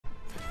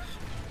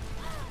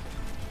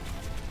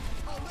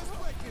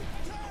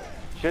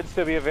Should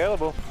still be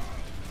available.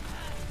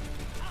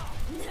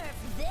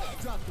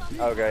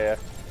 Okay, yeah.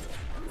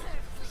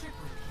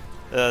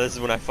 This is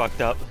when I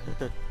fucked up.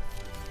 Epic.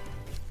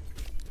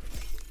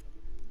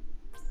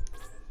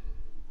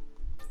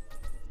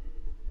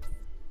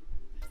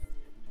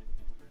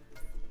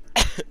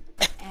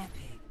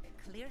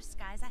 Clear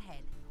skies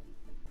ahead.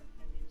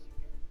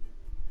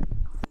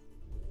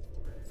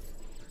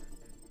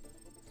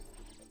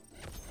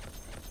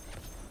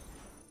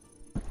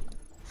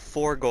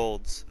 Four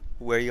golds.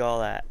 Where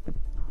y'all at?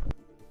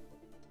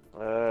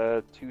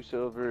 2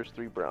 silvers,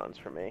 3 bronze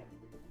for me.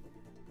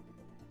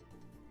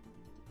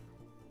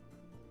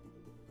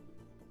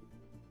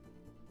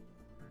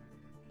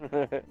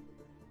 Traveling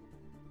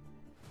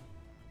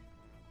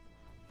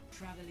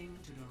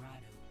to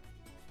Dorado.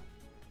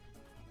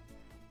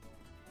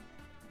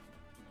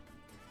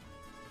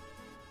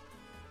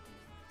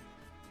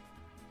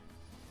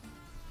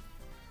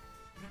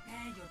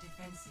 Prepare your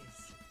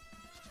defenses.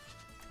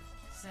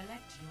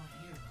 Select your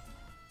hero.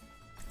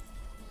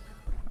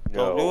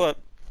 Don't do it.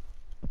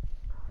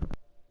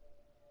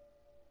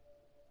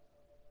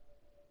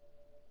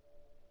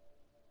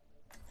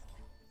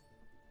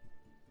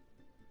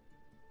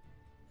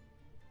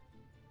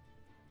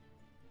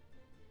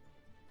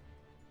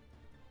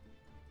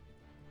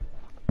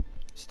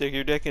 Stick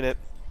your dick in it.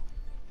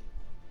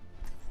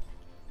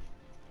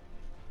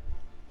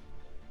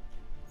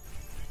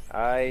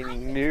 I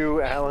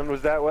knew Alan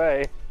was that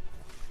way.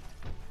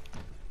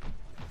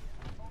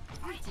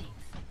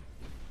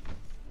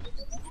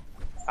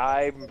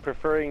 I'm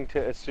preferring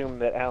to assume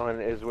that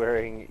Alan is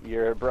wearing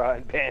your bra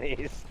and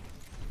panties.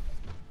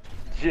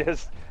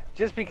 Just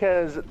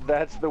because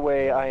that's the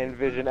way I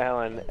envision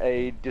Alan,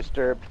 a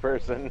disturbed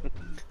person.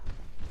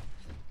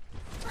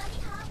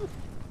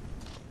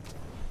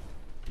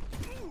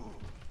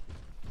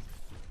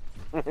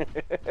 Attackers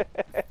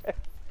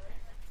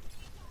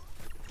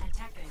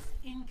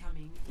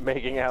incoming.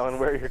 Making Alan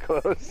wear your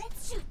clothes.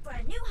 Let's shoot for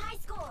a new high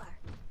score.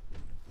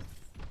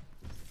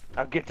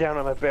 I'll get down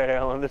on my bed,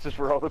 Alan. This is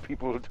for all the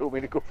people who told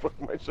me to go fuck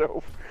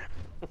myself.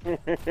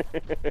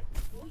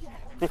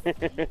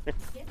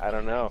 I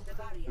don't know.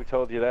 Who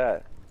told you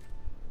that?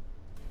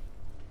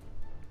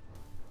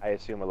 I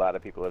assume a lot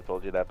of people have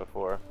told you that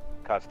before.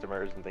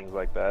 Customers and things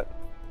like that.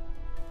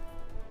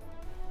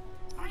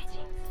 5,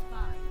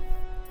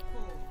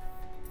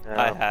 4,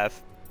 I have.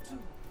 2,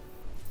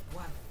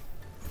 1.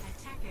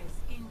 Attackers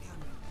incoming.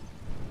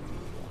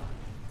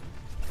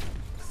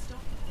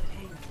 Stop the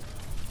payload.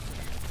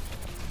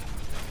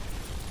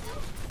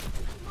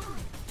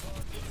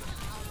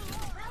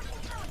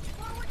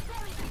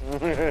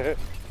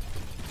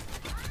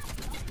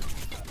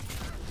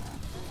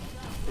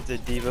 It's a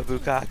Diva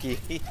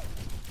Bukkake.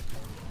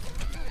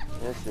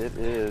 Yes, it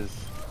is.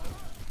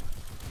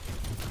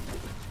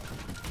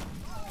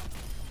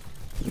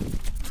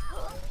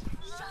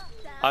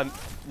 I'm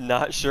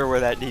not sure where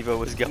that Diva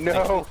was going.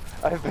 No,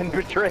 I've been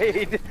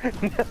betrayed.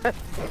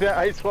 The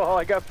ice wall,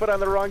 I got put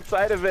on the wrong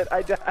side of it.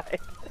 I died.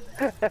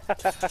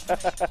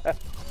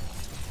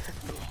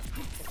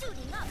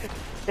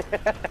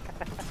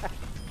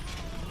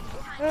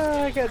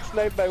 I got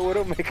sniped by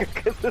Widowmaker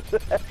because of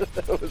that.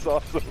 That was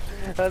awesome.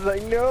 I was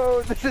like,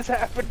 no, this is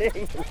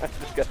happening. And I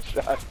just got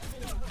shot.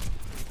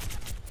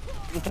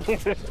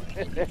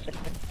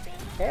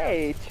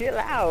 Hey, chill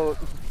out.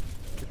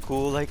 You're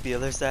cool like the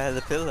other side of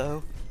the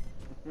pillow.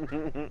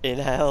 In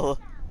hell.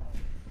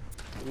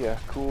 Yeah,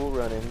 cool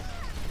runnings.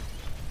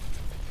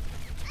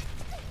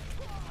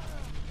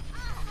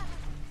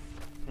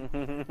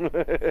 I'm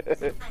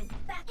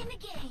back in the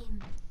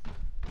game.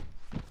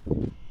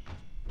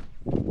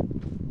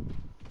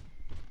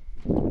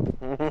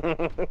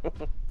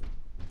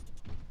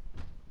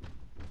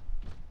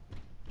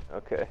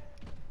 Okay.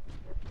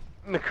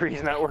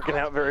 McCree's not working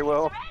out very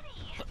well.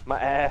 My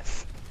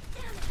ass.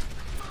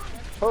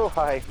 Oh,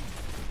 hi.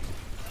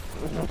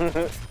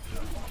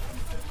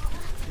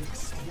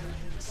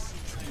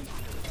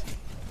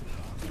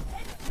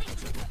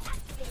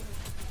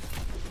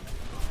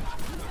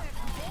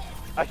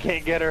 I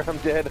can't get her, I'm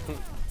dead.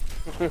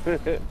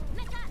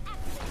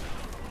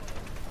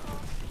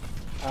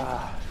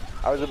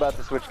 I was about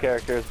to switch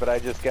characters, but I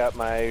just got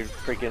my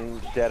freaking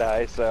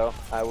Deadeye, so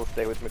I will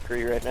stay with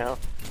McCree right now.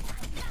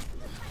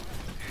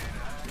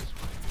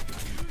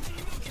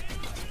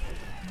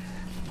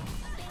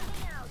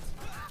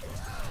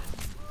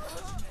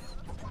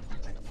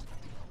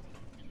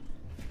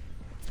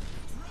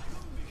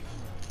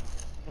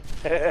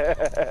 I'm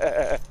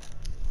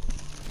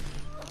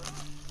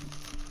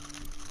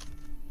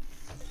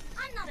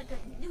not a good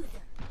loser.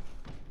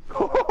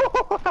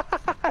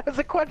 That was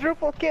a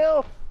quadruple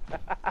kill!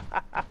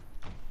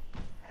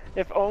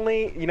 If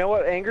only, you know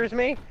what angers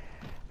me?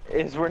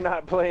 Is we're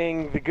not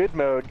playing the good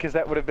mode, because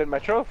that would have been my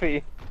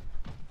trophy.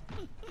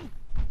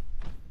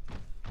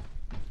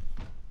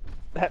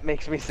 That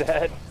makes me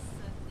sad.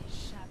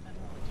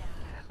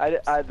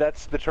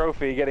 That's the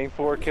trophy, getting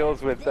 4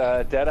 kills with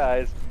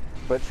Deadeyes.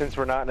 But since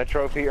we're not in a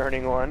trophy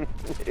earning one,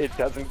 it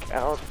doesn't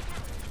count.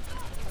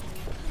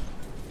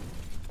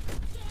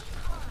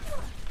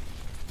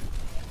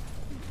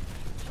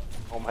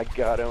 my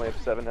god, I only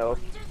have 7 health.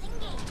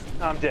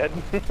 I'm dead.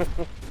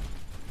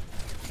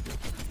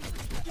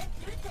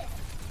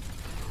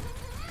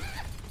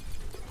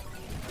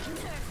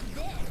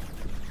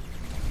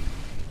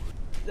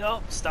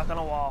 Nope, stuck on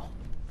a wall.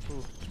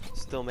 Ooh,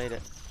 still made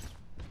it.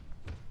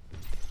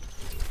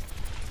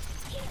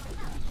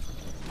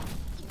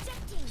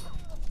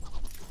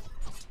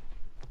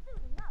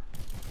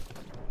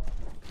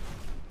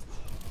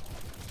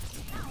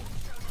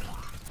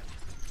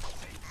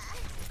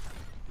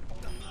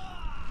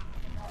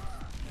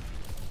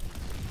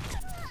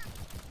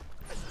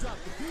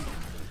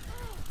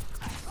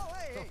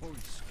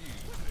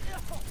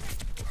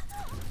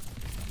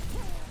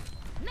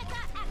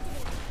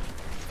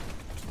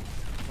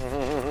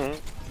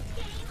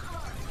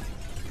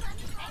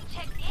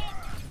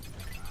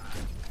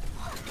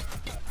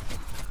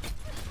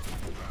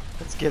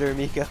 Let's get her,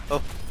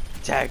 Miko.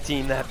 Tag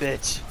team that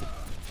bitch.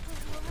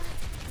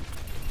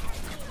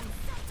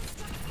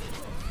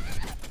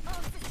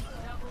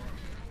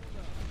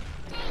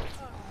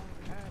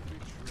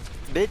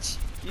 Bitch,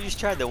 you just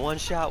tried to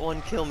one-shot,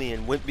 one-kill me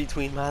and went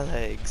between my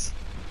legs.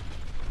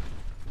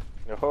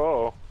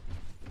 Oh.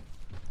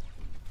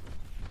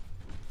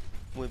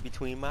 Went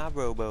between my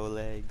robo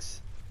legs.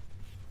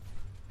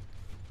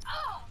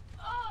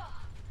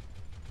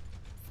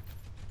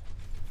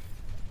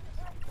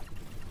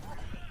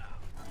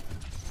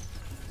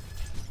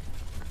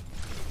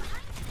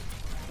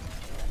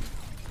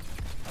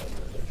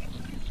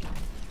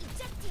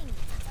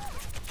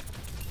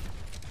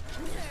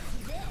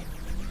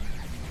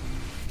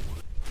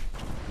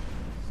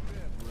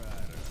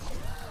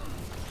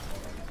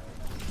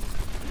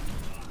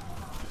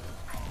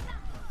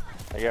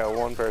 I got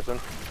one person.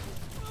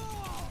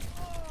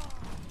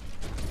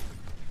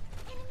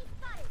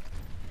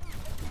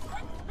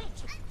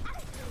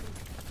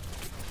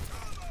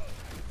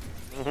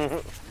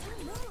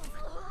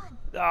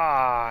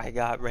 Ah, I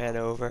got ran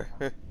over.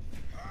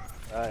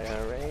 I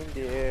am a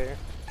reindeer.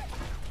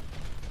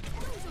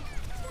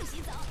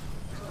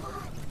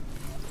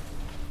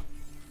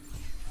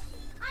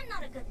 I'm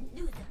not a good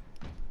loser.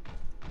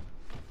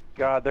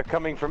 God, they're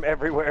coming from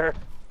everywhere.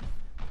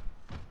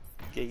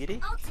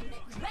 Giggity. Ultimate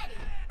ready.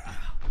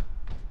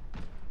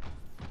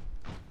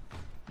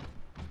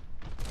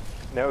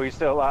 No, he's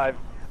still alive.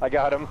 I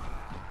got him.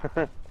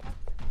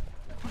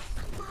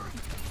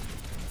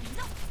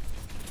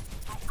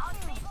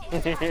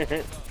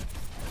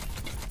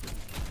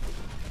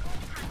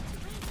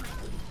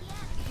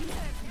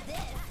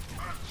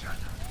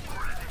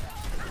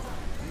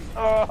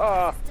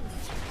 Oh.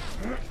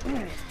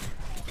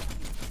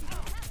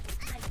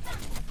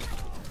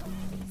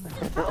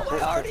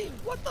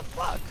 What the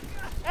fuck?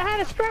 I had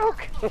a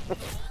stroke.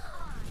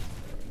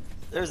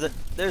 There's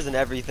an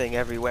everything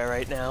everywhere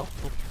right now.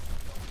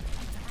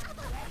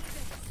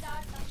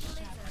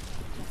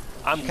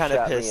 I'm kind of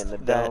Shot me pissed in the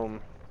that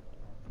dome.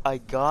 I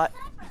got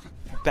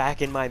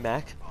back in my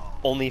mech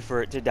only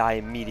for it to die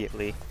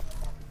immediately.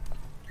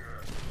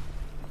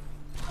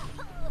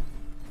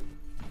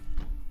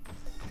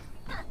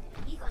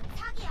 이건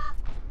사기야.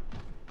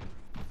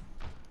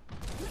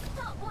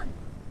 부스터 온.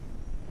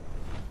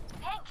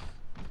 땡스.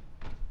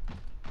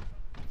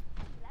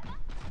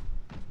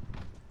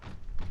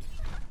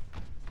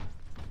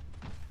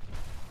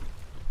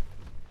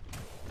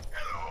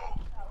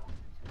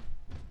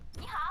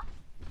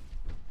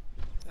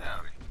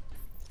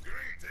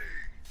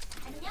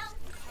 안녕.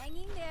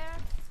 Hanging there.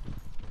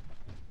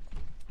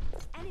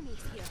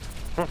 Enemies here.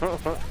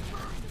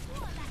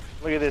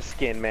 Look at this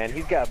skin, man.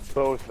 He's got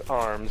both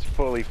arms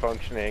fully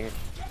functioning.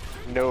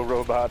 No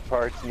robot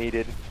parts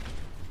needed.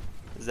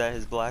 Is that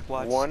his Black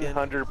Watch skin?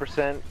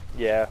 100%.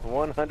 Yeah,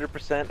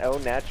 100% au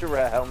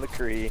naturel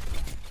McCree.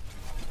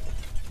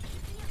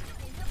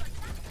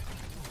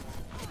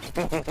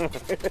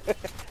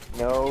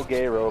 No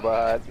gay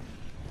robot.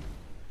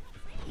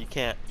 You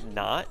can't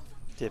not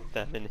dip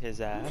them in his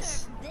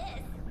ass.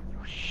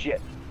 Oh,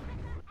 shit.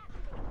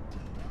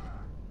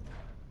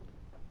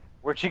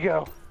 Where'd she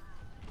go?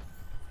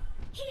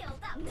 Healed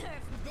up.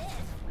 Nerf this.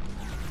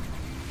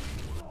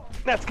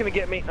 That's gonna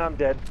get me. I'm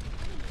dead.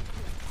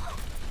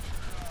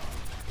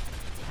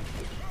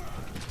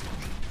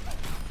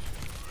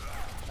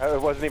 It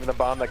wasn't even the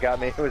bomb that got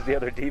me. It was the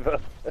other diva.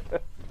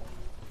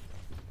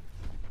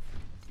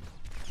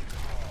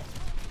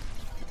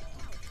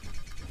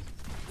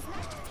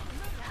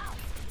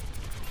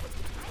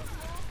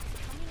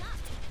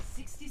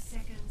 60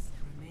 seconds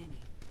remaining.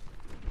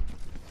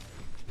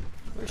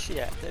 Where's she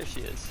at? There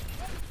she is.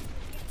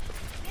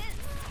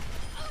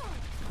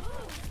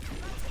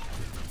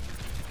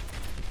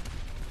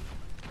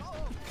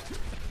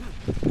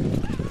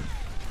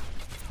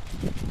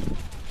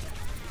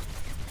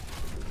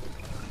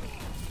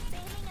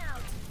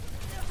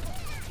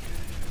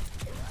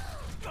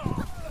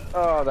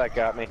 Oh, that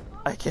got me.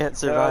 I can't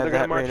survive they're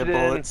gonna that march rain of it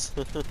in. bullets.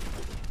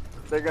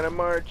 They're gonna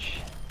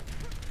march.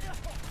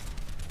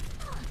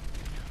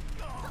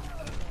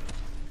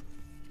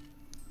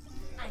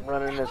 I'm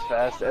running as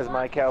fast as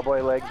my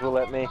cowboy legs will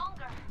let me.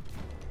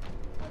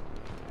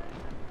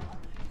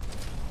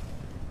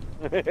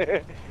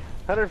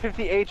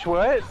 150 H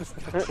what?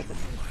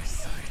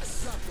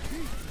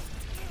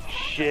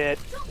 Shit,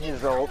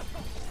 his ult.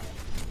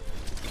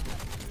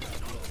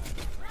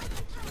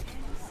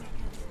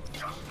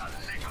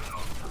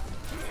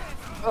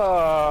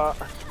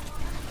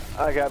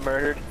 I got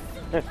murdered.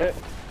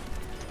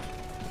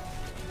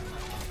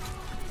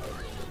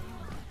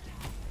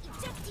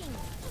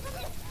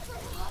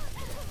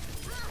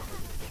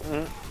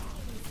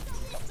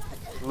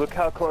 Look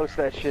how close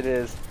that shit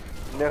is.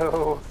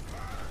 No.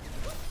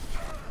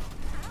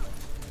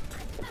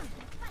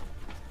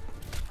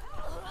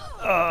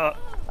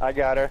 I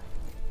got her.